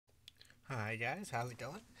Hi guys, how's it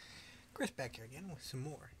going? Chris back here again with some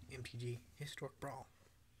more MTG Historic Brawl.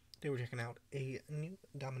 Today we're checking out a new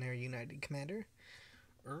Dominaria United commander,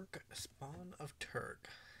 Uurg, Spawn of Turg.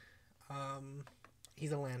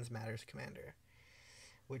 He's a Lands Matters commander,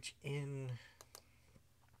 which in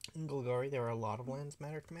Golgari there are a lot of Lands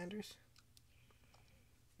Matter commanders.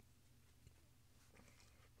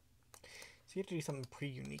 So you have to do something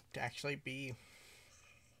pretty unique to actually be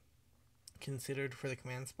considered for the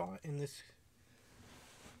command spot in this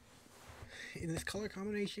color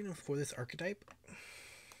combination for this archetype.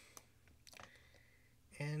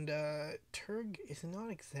 And Turg is not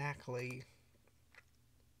exactly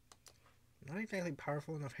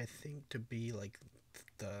powerful enough, I think, to be like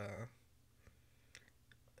the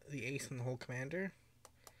ace in the whole commander.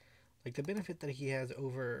 Like the benefit that he has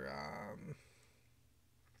over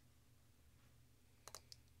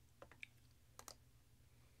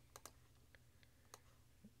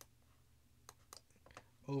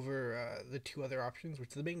the two other options,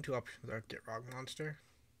 which the main two options are Gitrog Monster,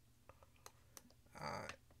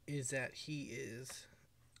 is that he is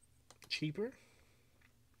cheaper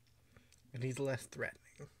and he's less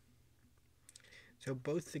threatening. So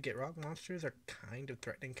both the Gitrog monsters are kind of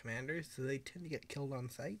threatening commanders, so they tend to get killed on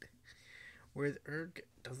sight. Whereas Uurg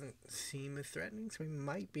doesn't seem as threatening, so he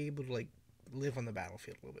might be able to like live on the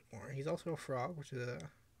battlefield a little bit more. He's also a frog, which is a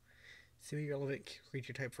semi-relevant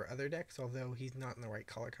creature type for other decks, although he's not in the right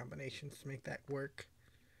color combinations to make that work.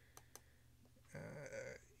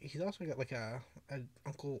 He's also got like a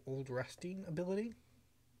Uncle Old Rutstein ability.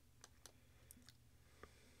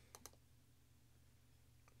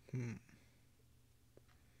 I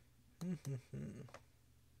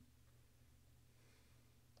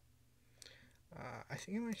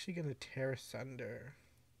think I'm actually going to Tear Asunder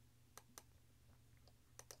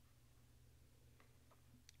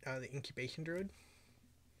the Incubation Druid.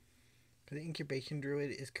 The Incubation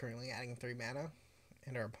Druid is currently adding 3 mana,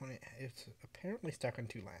 and our opponent is apparently stuck on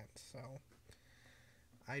 2 lands, so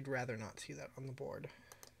I'd rather not see that on the board.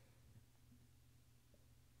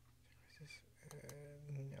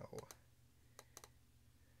 No.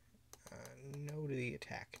 No to the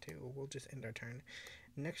attack, too. We'll just end our turn.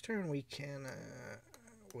 Next turn we can,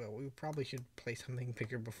 well, we probably should play something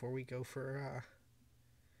bigger before we go for,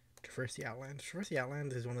 Traverse the Outlands. Traverse the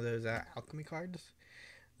Outlands is one of those, alchemy cards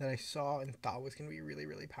that I saw and thought was going to be really,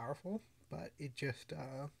 really powerful, but it just,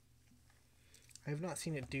 I have not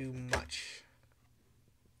seen it do much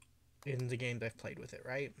in the games I've played with it,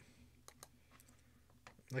 right?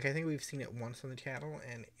 Like, I think we've seen it once on the channel,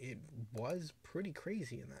 and it was pretty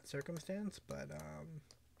crazy in that circumstance, but,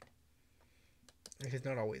 it's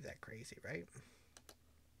not always that crazy, right?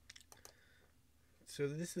 So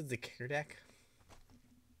this is the kicker deck.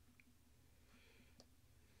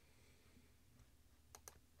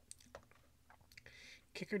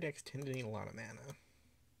 Kicker decks tend to need a lot of mana.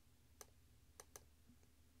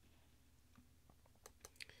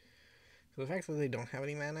 So the fact that they don't have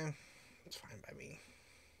any mana, it's fine by me.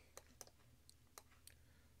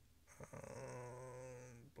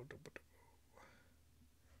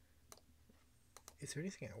 Is there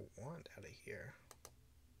anything I want out of here?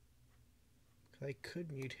 Because I could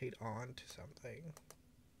mutate onto something.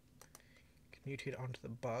 Can mutate onto the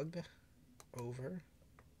bug over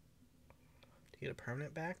to get a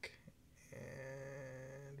permanent back,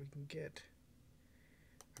 and we can get.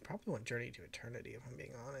 I probably want Journey to Eternity if I'm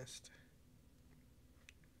being honest,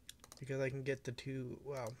 because I can get the two.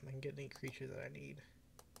 Well, I can get any creature that I need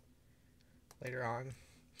later on.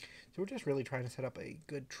 So we're just really trying to set up a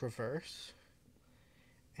good traverse,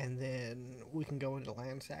 and then we can go into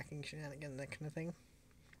land sacking shenanigans, that kind of thing.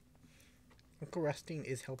 Uncle Rutstein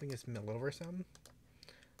is helping us mill over some.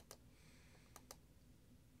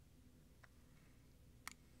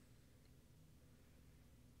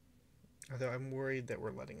 Although I'm worried that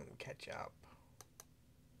we're letting them catch up.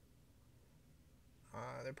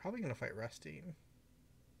 They're probably going to fight Rutstein.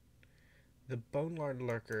 The Bonelord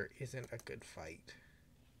Lurker isn't a good fight,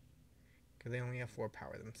 because they only have 4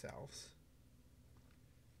 power themselves.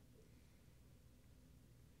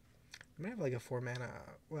 I'm going to have like a 4 mana,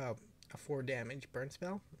 well, a 4 damage burn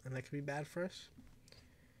spell, and that could be bad for us.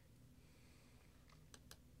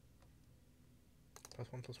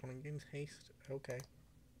 +1/+1 against haste. Okay.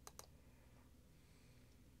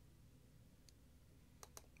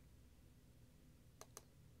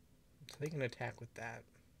 So they can attack with that.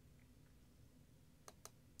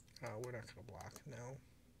 We're not going to block, no.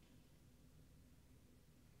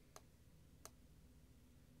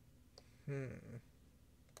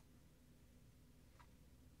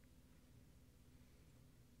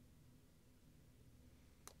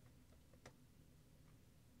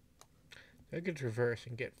 I could traverse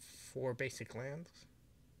and get 4 basic lands,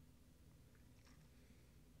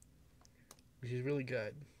 which is really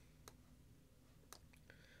good.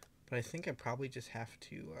 But I think I probably just have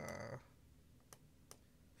to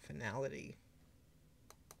finality.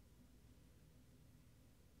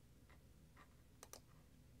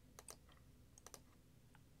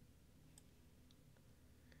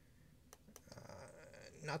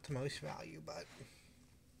 Not the most value, but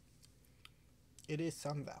it is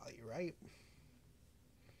some value, right?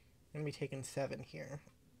 I'm going to be taking 7 here.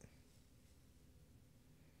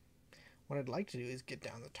 What I'd like to do is get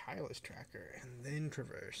down the Tireless Tracker and then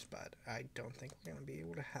traverse, but I don't think we're going to be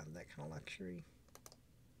able to have that kind of luxury.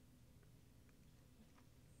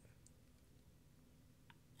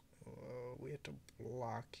 Whoa, we have to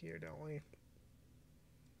block here, don't we?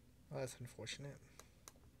 Oh, that's unfortunate.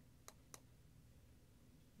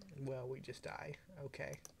 Well, we just die.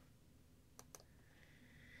 Okay.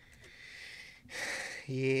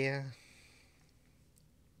 Yeah.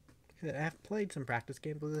 I've played some practice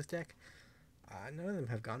games with this deck. None of them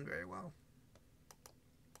have gone very well.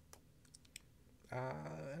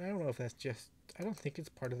 And I don't know if that's just... I don't think it's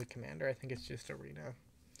part of the commander. I think it's just Arena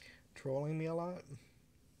trolling me a lot.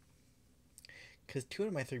 Because 2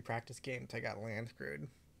 of my 3 practice games I got land screwed.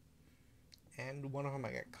 And 1 of them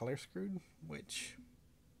I got color screwed, which...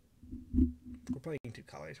 We're playing 2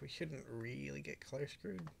 colors. We shouldn't really get color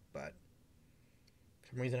screwed, but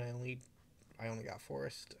for some reason I only got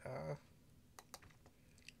forest. I'm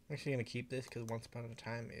actually gonna keep this because Once Upon a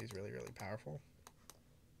Time is really, really powerful,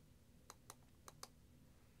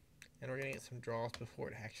 and we're gonna get some draws before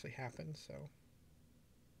it actually happens. So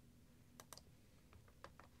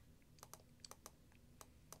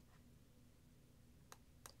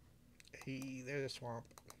hey, there's a swamp.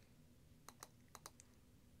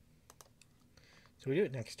 So we do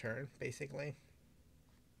it next turn, basically.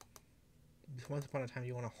 Once upon a time,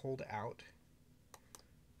 you want to hold out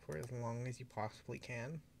for as long as you possibly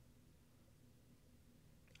can.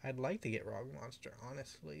 I'd like to get Gitrog Monster,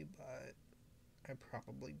 honestly, but I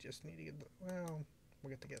probably just need to get the... Well,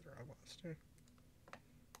 we'll get the Gitrog Monster.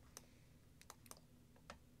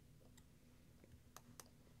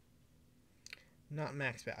 Not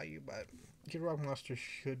max value, but Gitrog Monster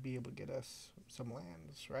should be able to get us some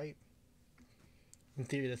lands, right? In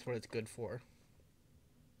theory, that's what it's good for.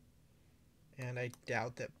 And I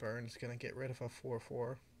doubt that Burn's going to get rid of a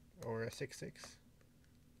 4/4 or a 6/6.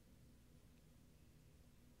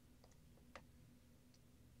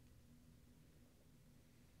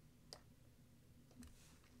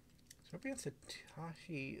 So up against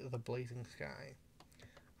Tashi the Blazing Sky.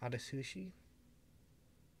 Adasushi.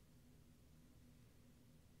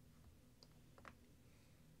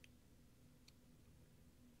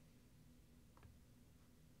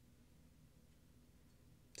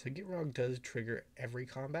 So Gitrog does trigger every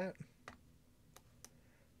combat.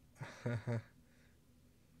 So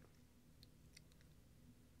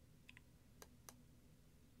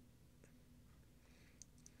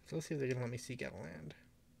let's see if they're going to let me seek out land.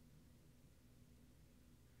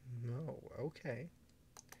 No, okay.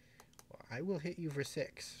 Well, I will hit you for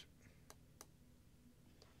 6.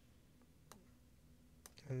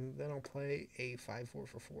 And then I'll play a 5/4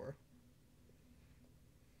 for 4.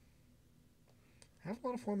 I have a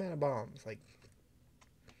lot of 4-mana bombs. Like,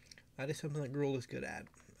 that is something that Gruul is good at.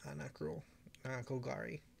 Not Gruul.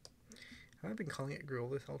 Golgari. Have I been calling it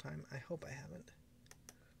Gruul this whole time? I hope I haven't.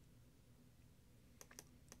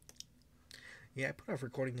 Yeah, I put off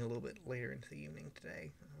recording a little bit later into the evening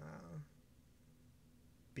today.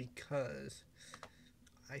 Because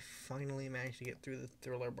I finally managed to get through the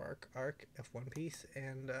Thriller Bark arc of One Piece.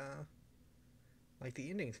 And, like,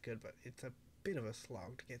 the ending's good, but it's a bit of a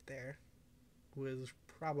slog to get there. Was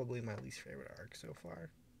probably my least favorite arc so far.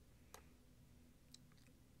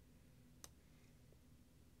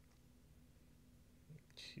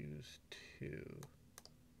 Choose 2.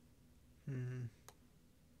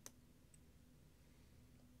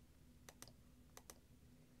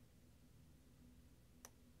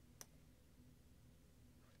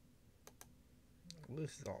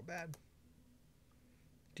 This is all bad.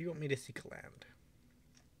 Do you want me to seek a land?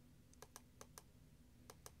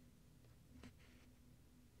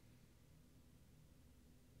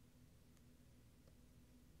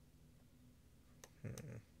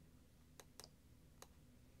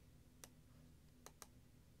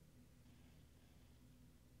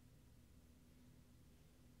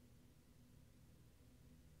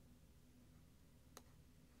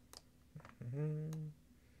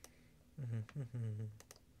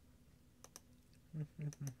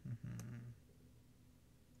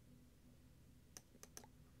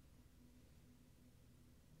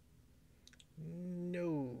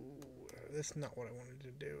 that's not what I wanted to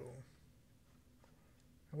do.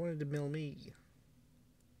 I wanted to mill me.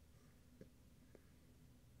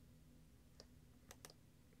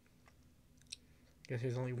 Guess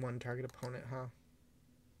there's only one target opponent, huh?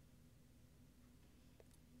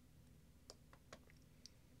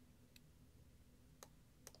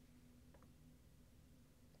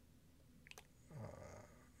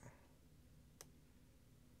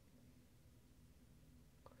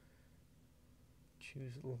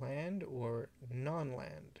 Choose land or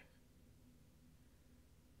non-land.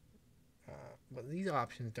 But these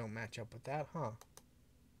options don't match up with that, huh?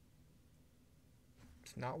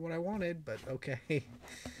 It's not what I wanted, but okay.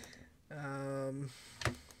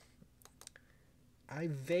 I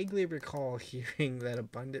vaguely recall hearing that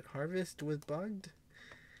Abundant Harvest was bugged,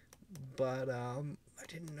 but I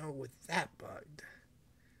didn't know it was that bugged.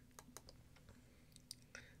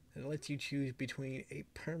 It lets you choose between a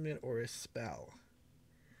permanent or a spell.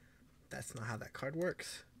 That's not how that card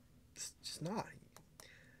works. It's just not.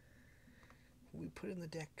 We put it in the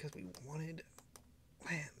deck because we wanted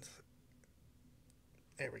lands.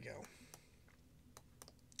 There we go.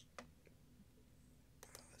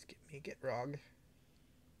 Let's get me a Gitrog.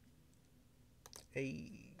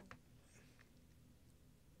 Hey.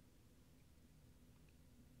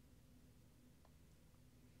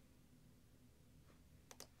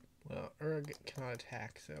 Well, Uurg cannot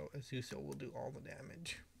attack, so Azusa will do all the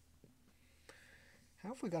damage. How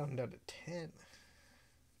have we got him down to 10?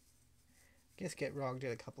 Guess Gitrog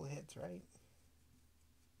did a couple of hits, right?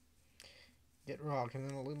 Gitrog and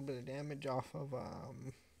then a little bit of damage off of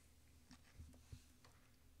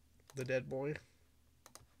the dead boy.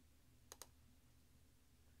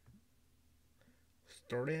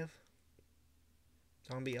 Stordev.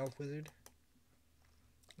 Zombie elf wizard.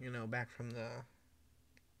 You know, back from the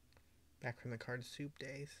card soup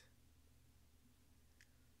days.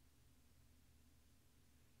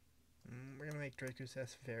 We're gonna make Draco's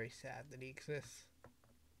very sad that he exists.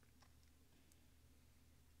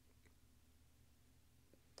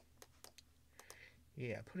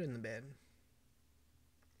 Yeah, put it in the bed.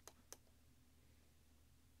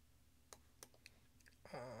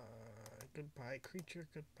 Goodbye creature,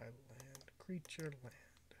 goodbye land. Creature,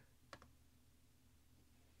 land.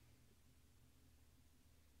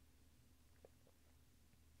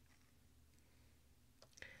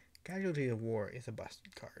 Casualties of War is a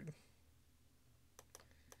busted card.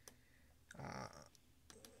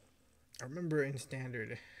 I remember in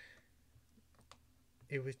Standard,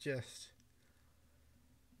 it was just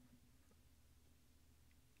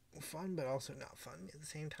fun, but also not fun at the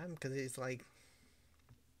same time, because it's like,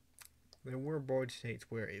 there were board states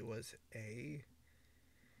where it was a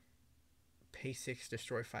pay 6,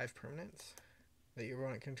 destroy 5 permanents that your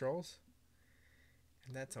opponent controls,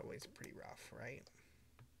 and that's always pretty rough, right?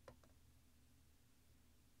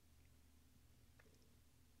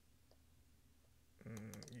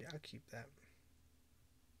 Yeah, I'll keep that.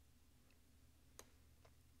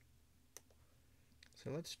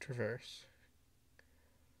 So let's traverse.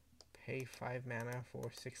 Pay 5 mana for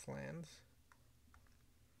 6 lands.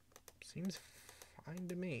 Seems fine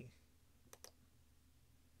to me.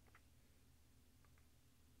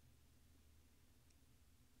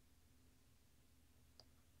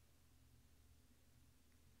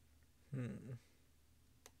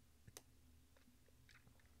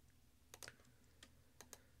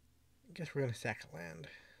 Guess we're gonna sack a land.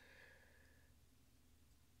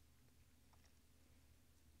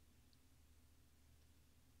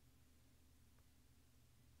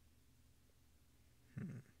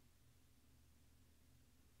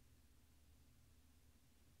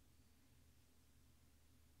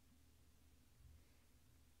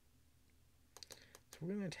 So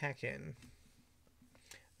we're gonna attack in.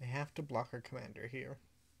 They have to block our commander here.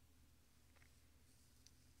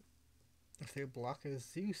 If they block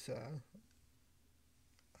Azusa,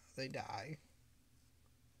 they die.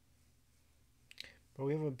 But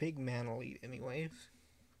we have a big mana lead anyways.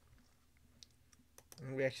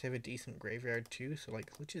 And we actually have a decent graveyard too, so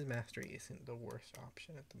like Lich's Mastery isn't the worst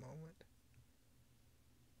option at the moment.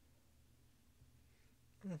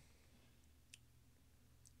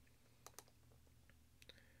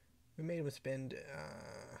 We made him spend a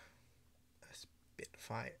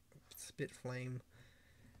Spit Flame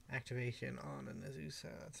activation on an Azusa.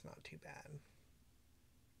 That's not too bad.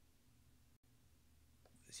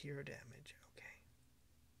 0 damage. Okay.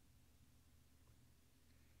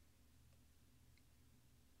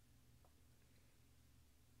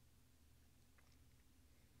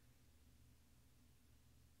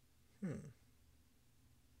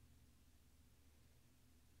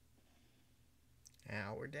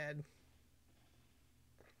 Now we're dead.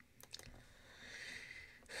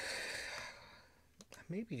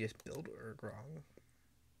 maybe just build Uurg wrong.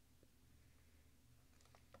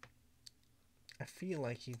 I feel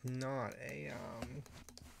like he's not a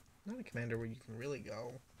commander where you can really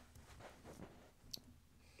go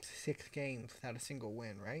 6 games without a single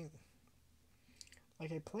win, right?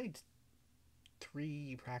 Like, I played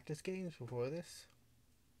 3 practice games before this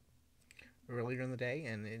earlier in the day,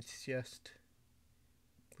 and it's just,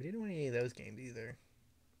 we didn't win any of those games either.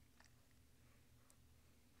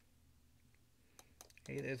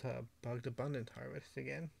 Hey, there's a bugged abundance harvest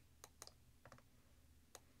again.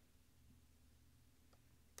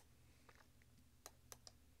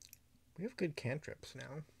 We have good cantrips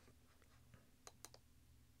now.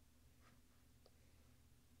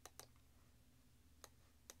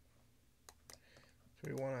 So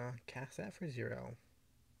we want to cast that for 0.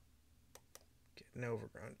 Get an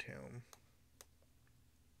overgrown tomb.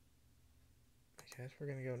 I guess we're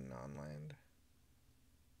going to go non-land.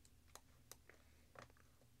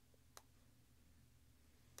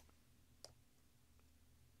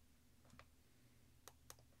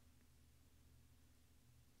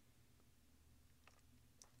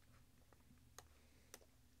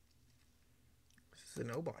 This is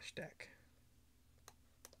an Obosh deck.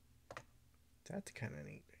 That's kind of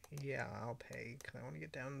neat. Yeah, I'll pay because I want to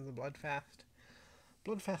get down to the Bloodfast.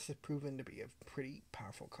 Bloodfast has proven to be a pretty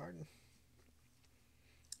powerful card.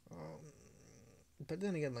 But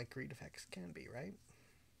then again, like, greed effects can be, right?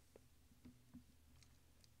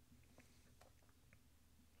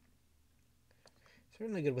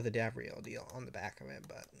 Certainly good with a Davriel deal on the back of it,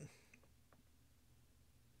 but...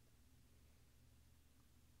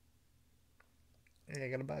 Hey, I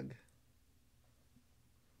got a bug.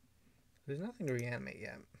 There's nothing to reanimate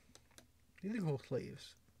yet. These are cool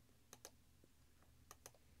sleeves.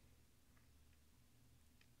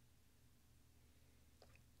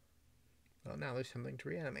 Well, now there's something to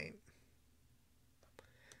reanimate.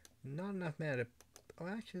 Not enough mana to... Oh,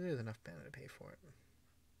 actually, there's enough mana to pay for it.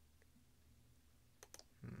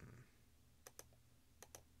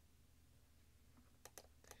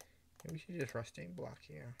 We should just Rutstein block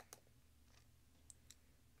here.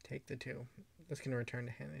 Take the 2. That's going to return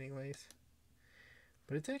to hand anyways.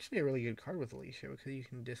 But it's actually a really good card with Alicia because you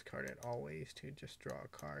can discard it always to just draw a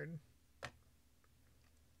card.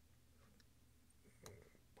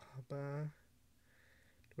 Baba.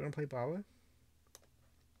 Do we want to play Baba?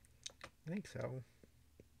 I think so.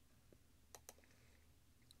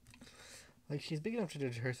 Like, she's big enough to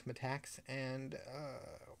deter some attacks, and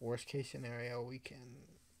worst case scenario, we can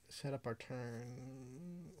set up our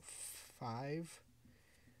turn 5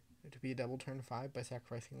 to be a double turn 5 by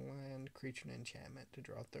sacrificing land, creature, and enchantment to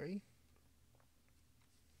draw 3.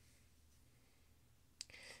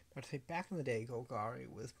 But to say, back in the day, Golgari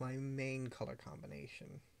was my main color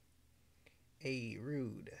combination.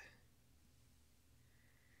 Rude.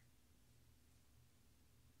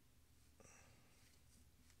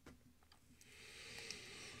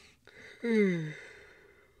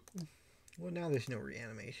 Well, now there's no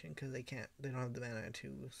reanimation because they don't have the mana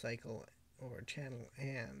to cycle or channel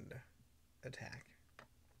and attack.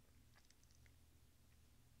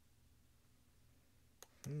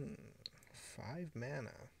 5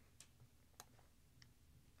 mana.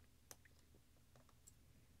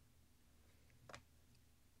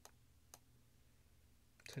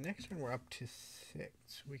 So next turn we're up to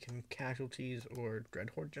 6. We can Casualties or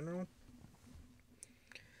Dreadhorde General.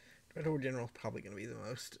 Dreadhorde General is probably going to be the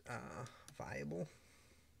most viable.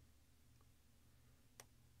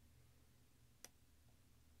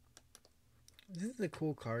 This is a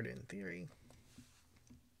cool card in theory.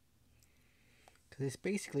 Because it's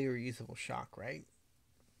basically a reusable shock, right?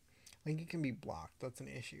 Like, it can be blocked, that's an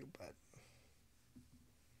issue, but...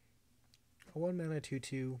 A 1 mana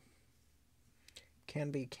 2/2 can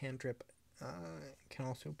be cantrip, can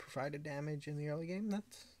also provide a damage in the early game.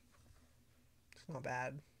 It's not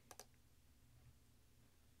bad.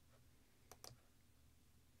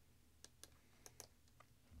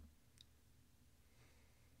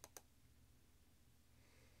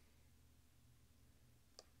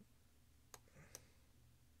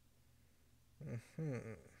 I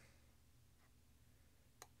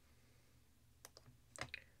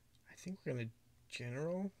think we're going to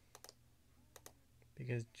General,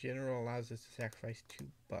 because General allows us to sacrifice 2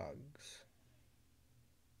 bugs.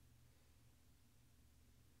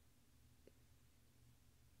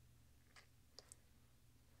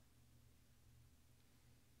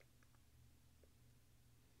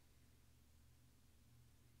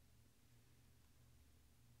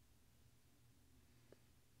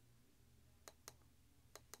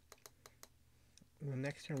 The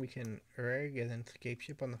next turn we can Uurg and then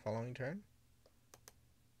Scapeshift on the following turn.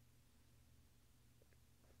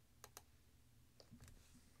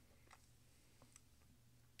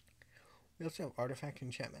 We also have Artifact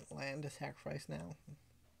Enchantment Land to sacrifice now.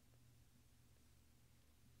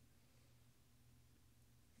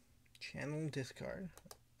 Channel discard.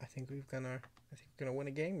 I think we're gonna win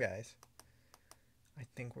a game, guys. I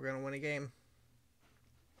think we're gonna win a game.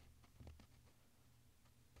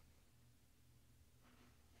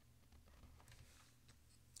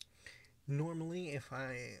 Normally, if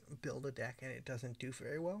I build a deck and it doesn't do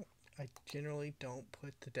very well, I generally don't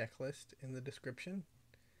put the deck list in the description.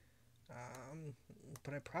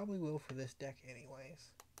 But I probably will for this deck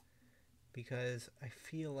anyways. Because I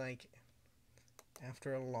feel like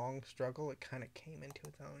after a long struggle, it kind of came into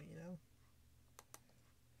its own, you know?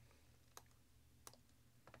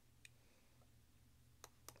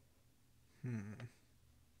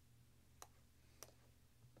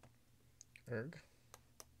 Uurg.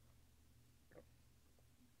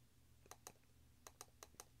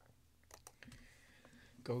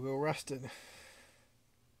 Go Rusted.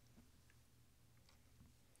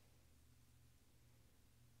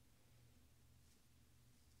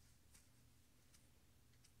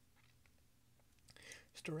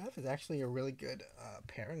 Staref is actually a really good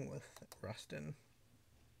pairing with Rustin.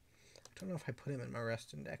 I don't know if I put him in my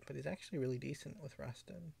Rustin deck, but he's actually really decent with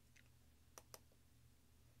Rustin.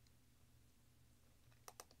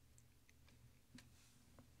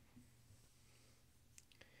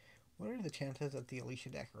 What are the chances that the Alicia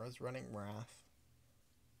deck was running Wrath?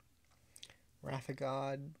 Wrath of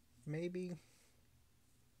God, maybe.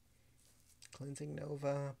 Cleansing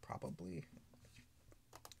Nova, probably.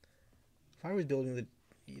 If I was building the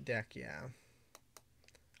deck, yeah.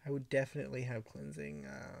 I would definitely have Cleansing.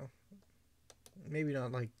 Maybe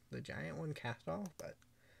not like the giant one, Cast Off, but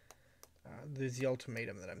there's the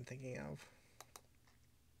Ultimatum that I'm thinking of.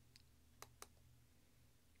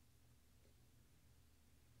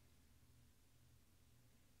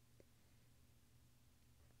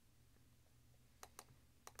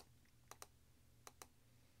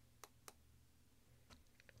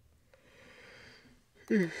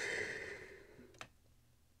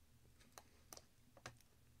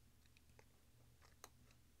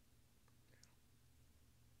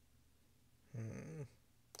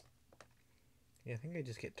 Yeah, I think I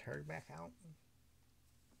just get Turg back out.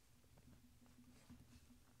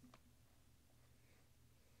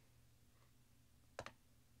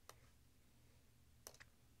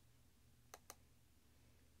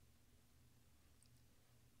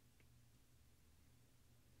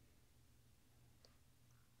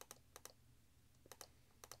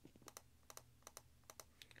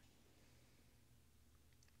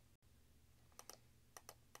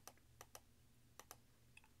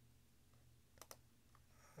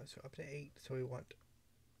 So up to 8, so we want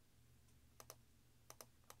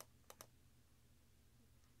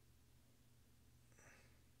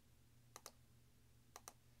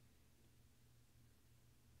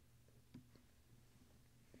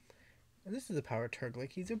and this is the power Turg.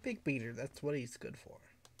 Like, he's a big beater, that's what he's good for.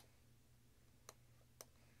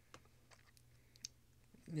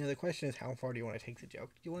 You know, the question is, how far do you want to take the joke?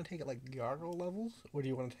 Do you want to take it like Gargle levels, or do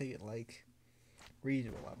you want to take it like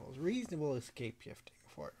reasonable levels? Reasonable is Scapeshifting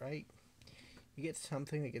for it, right? You get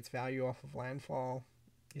something that gets value off of landfall,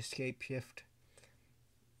 you Scapeshift,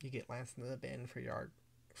 you get Lance in the bin for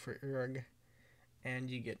Uurg, and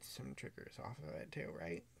you get some triggers off of it too,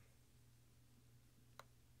 right?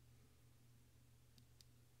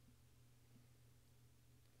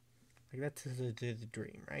 Like, that's the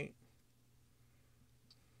dream, right?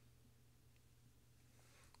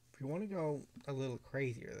 If you want to go a little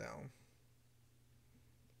crazier, though,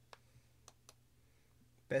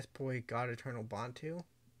 Best Boy God Eternal Bantu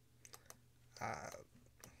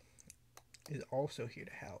is also here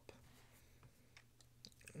to help.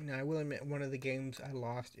 Now, I will admit, one of the games I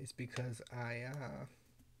lost is because I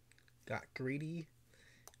got greedy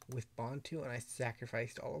with Bantu and I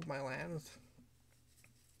sacrificed all of my lands.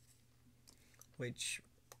 Which,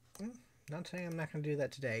 not saying I'm not going to do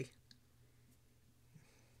that today.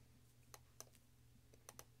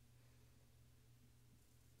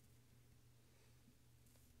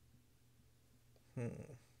 If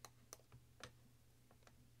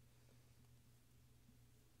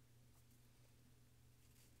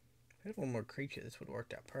I had one more creature, this would have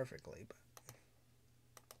worked out perfectly, but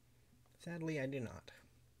sadly I do not.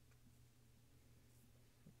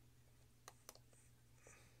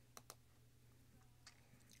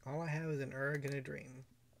 All I have is an Uurg and a Dream.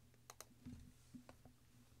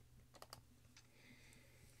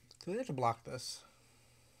 So we have to block this.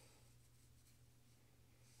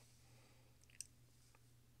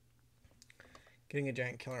 Getting a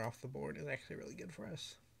giant killer off the board is actually really good for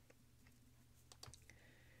us.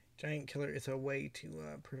 Giant Killer is a way to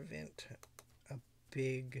prevent a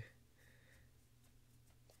big,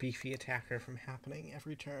 beefy attacker from happening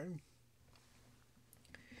every turn,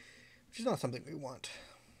 which is not something we want.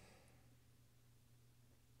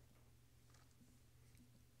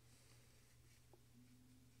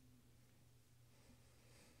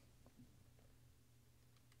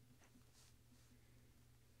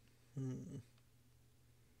 Is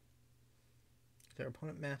their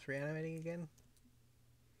opponent mass reanimating again?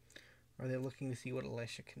 Or are they looking to see what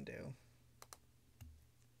Alicia can do?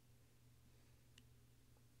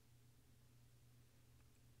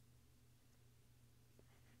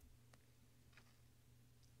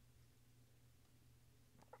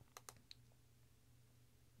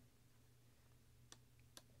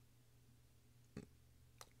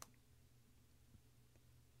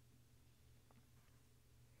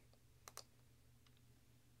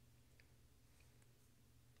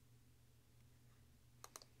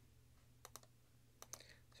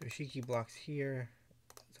 So Shigeki blocks here,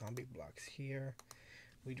 Zombie blocks here.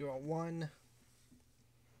 We draw 1.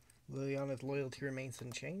 Liliana's loyalty remains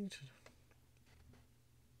unchanged.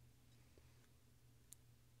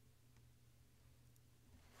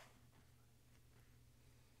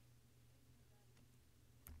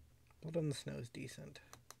 Blood on the Snow is decent.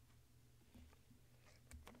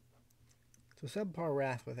 So subpar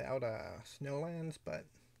Wrath without Snowlands, but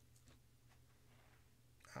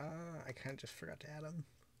I kind of just forgot to add them.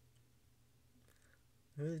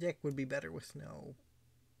 The deck would be better with Snow.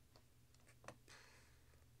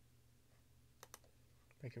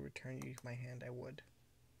 If I could return you to my hand, I would.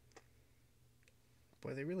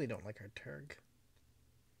 Boy, they really don't like our Turg.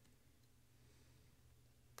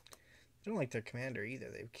 They don't like their commander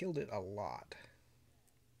either. They've killed it a lot.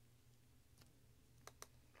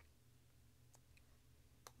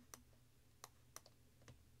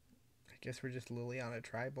 I guess we're just Liliana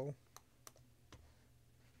tribal.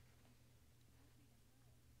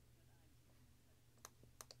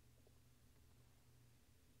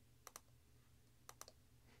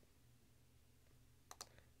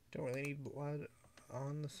 Don't really need blood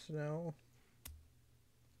on the Snow.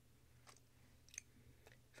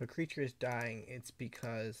 If a creature is dying, it's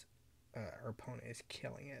because our opponent is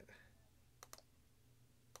killing it.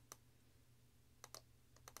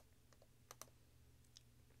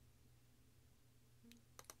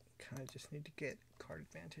 Kind of just need to get card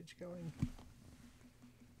advantage going.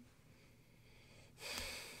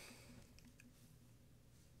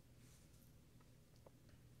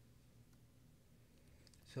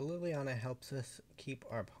 So Liliana helps us keep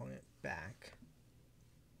our opponent back.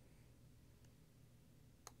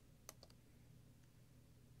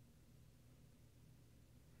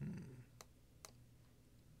 I'm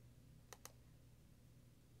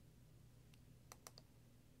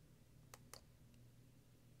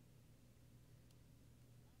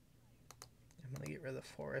going to get rid of the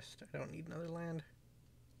forest. I don't need another land.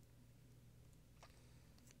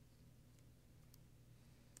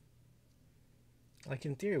 Like,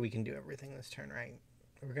 in theory, we can do everything this turn, right?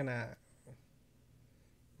 We're gonna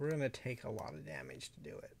take a lot of damage to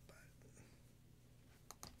do it, but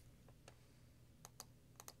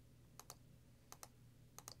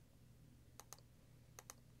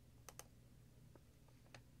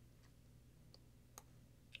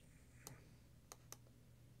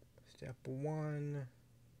step 1,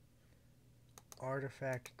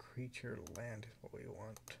 artifact, creature, land is what we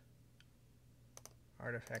want.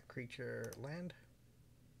 Artifact, creature, land.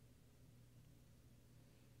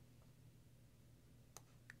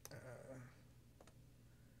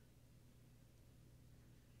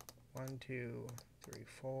 1, 2, 3,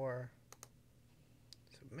 4.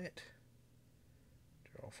 Submit.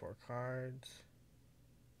 Draw 4 cards.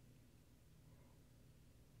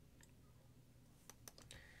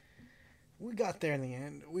 We got there in the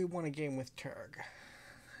end. We won a game with Turg.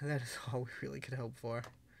 That is all we really could hope for.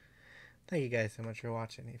 Thank you guys so much for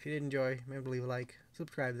watching. If you did enjoy, remember to leave a like,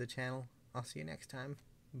 subscribe to the channel. I'll see you next time.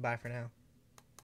 Bye for now.